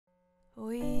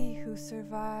We who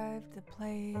survived the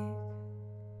plague,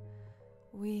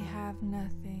 we have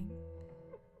nothing.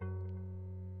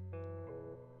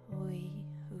 We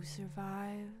who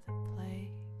survived the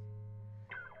plague,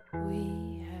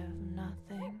 we have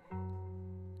nothing.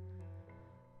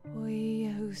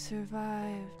 We who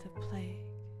survived the plague,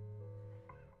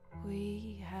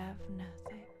 we have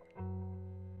nothing.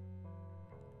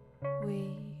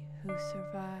 We who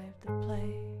survived the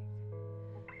plague,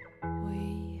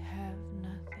 we have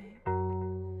nothing.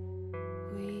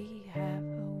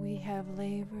 We have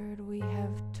labored, we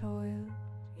have toiled,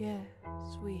 yes,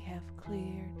 we have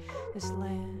cleared this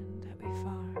land that we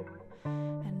farm,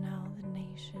 and now the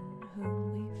nation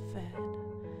whom we fed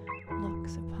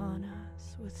looks upon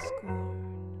us with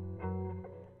scorn.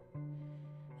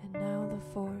 And now the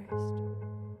forest,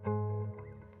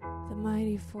 the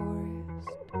mighty forest,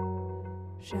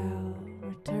 shall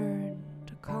return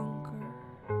to conquer.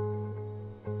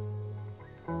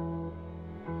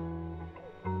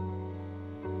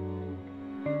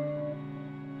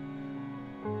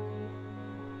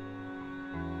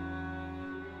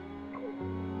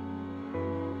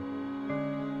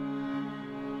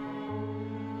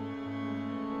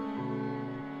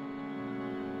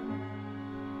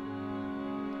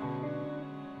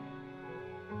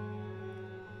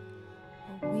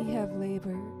 We have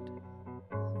labored,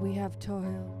 we have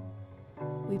toiled,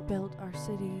 we built our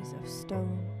cities of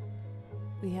stone.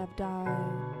 We have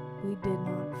died, we did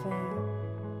not fail.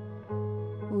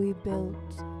 We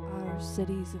built our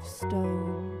cities of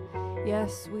stone.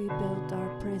 Yes, we built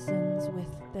our prisons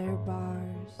with their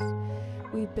bars.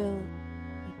 We built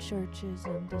churches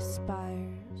and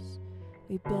spires.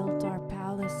 We built our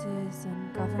palaces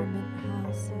and government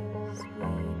houses.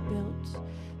 We built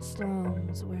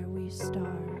slums where we starve.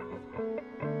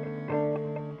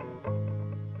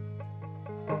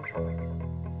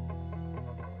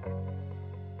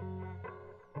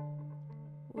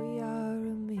 We are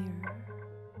a mirror,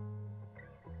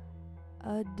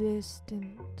 a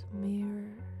distant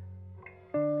mirror.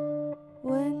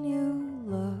 When you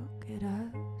look at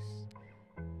us,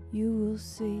 you will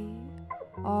see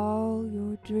all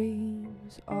your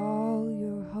dreams, all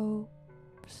your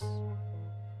hopes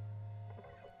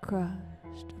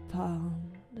crushed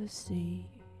upon the sea.